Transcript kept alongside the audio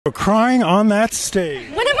You're crying on that stage.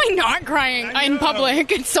 When am I not crying in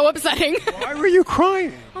public? It's so upsetting. Why were you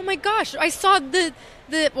crying? Oh my gosh! I saw the.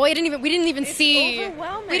 Well, we didn't even see.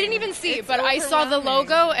 Overwhelming. We didn't even see, It's but I saw the overwhelming.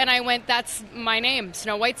 logo and I went, "That's my name.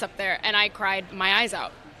 Snow White's up there," and I cried my eyes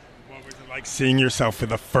out. What was it like seeing yourself for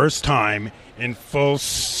the first time in full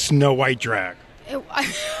Snow White drag?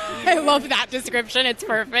 I love that description. It's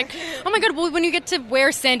perfect. Oh my God. Well, when you get to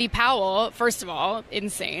wear Sandy Powell, first of all,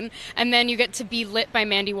 insane. And then you get to be lit by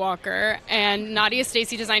Mandy Walker and Nadia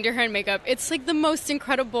Stacey designed your hair and makeup. It's like the most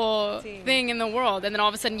incredible thing in the world. And then all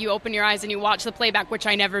of a sudden you open your eyes and you watch the playback, which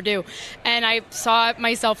I never do. And I saw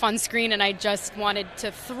myself on screen and I just wanted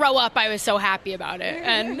to throw up. I was so happy about it.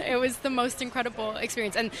 And it was the most incredible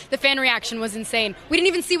experience. And the fan reaction was insane. We didn't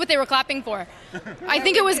even see what they were clapping for. I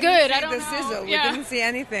think it was good. I don't the know. sizzle. Yeah. We didn't see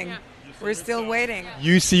anything. Yeah. We're still waiting.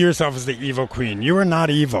 You see yourself as the evil queen. You are not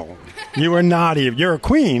evil. You are not evil. You're a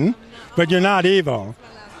queen, but you're not evil.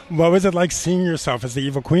 What was it like seeing yourself as the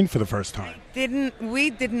evil queen for the first time? We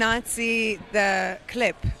did not see the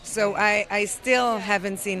clip, so I still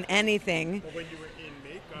haven't seen anything.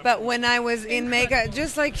 But when I was in makeup,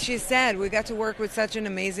 just like she said, we got to work with such an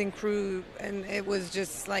amazing crew, and it was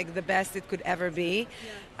just like the best it could ever be.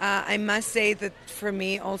 I must say that for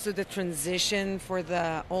me, also the transition for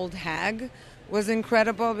the old hag was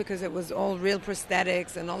incredible because it was all real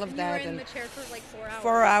prosthetics and all of that. You were in and the chair for like 4 hours.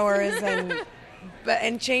 4 hours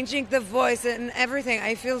and changing the voice and everything.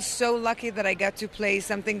 I feel so lucky that I got to play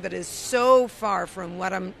something that is so far from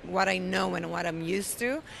what I know and what I'm used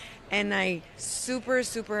to. And I super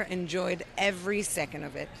enjoyed every second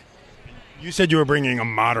of it. You said you were bringing a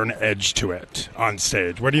modern edge to it on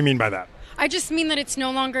stage. What do you mean by that? I just mean that it's no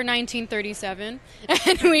longer 1937,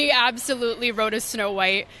 and we absolutely wrote a Snow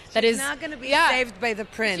White that is She's not going to be saved by the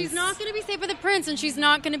prince. She's not going to be saved by the prince, and she's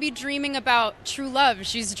not going to be dreaming about true love.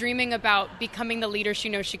 She's dreaming about becoming the leader she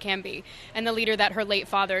knows she can be, and the leader that her late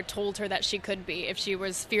father told her that she could be if she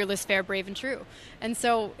was fearless, fair, brave, and true. And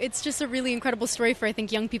so it's just a really incredible story for, I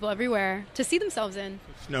think, young people everywhere to see themselves in.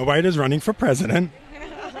 Snow White is running for president.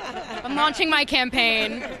 I'm launching my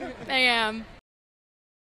campaign. I am.